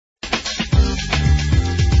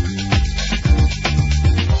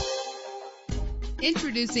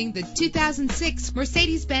Introducing the 2006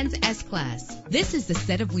 Mercedes-Benz S-Class. This is the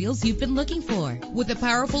set of wheels you've been looking for, with a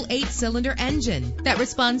powerful 8-cylinder engine that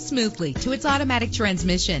responds smoothly to its automatic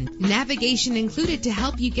transmission. Navigation included to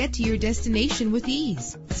help you get to your destination with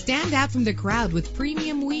ease. Stand out from the crowd with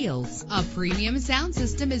premium wheels. A premium sound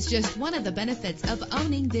system is just one of the benefits of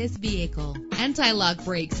owning this vehicle. Anti-lock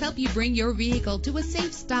brakes help you bring your vehicle to a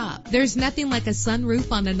safe stop. There's nothing like a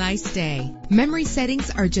sunroof on a nice day. Memory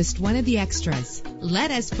settings are just one of the extras.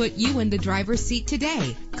 Let us put you in the driver's seat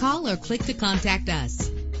today. Call or click to contact us.